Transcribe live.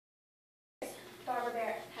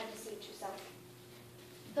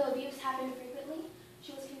Though abuse happened frequently,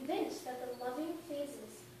 she was convinced that the loving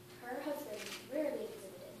phases her husband rarely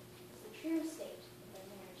exhibited was the true state of their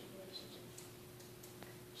marriage and relationship.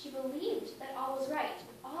 She believed that all was right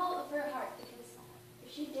with all of her heart because if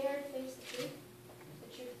she dared face the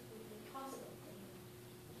truth would be impossible for him.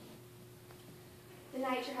 The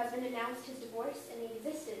night her husband announced his divorce and the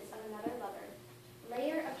existence of another lover,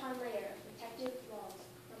 layer upon layer of protective walls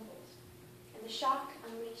crumbled, and the shock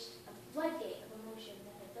unleashed a floodgate of emotion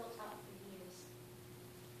that had built up for years.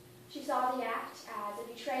 She saw the act as a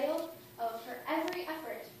betrayal of her every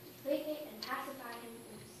effort to placate and pacify him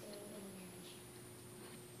into staying in the marriage.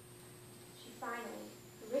 She finally,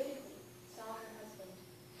 horrifically, saw her husband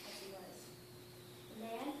as he was. A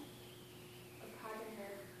man of, pardon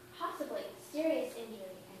her, possibly serious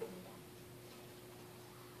injury and death.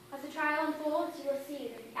 As the trial unfolds, you will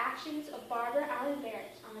see that the actions of Barbara Allen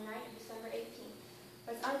Barrett on the night of December 18th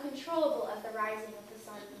were as uncontrollable as the rising of the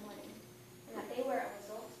sun in the morning, and that they were a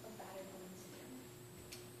result of battered woman syndrome.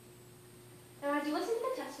 Now, as you listen to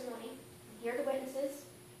the testimony and hear the witnesses,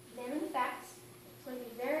 examine the facts,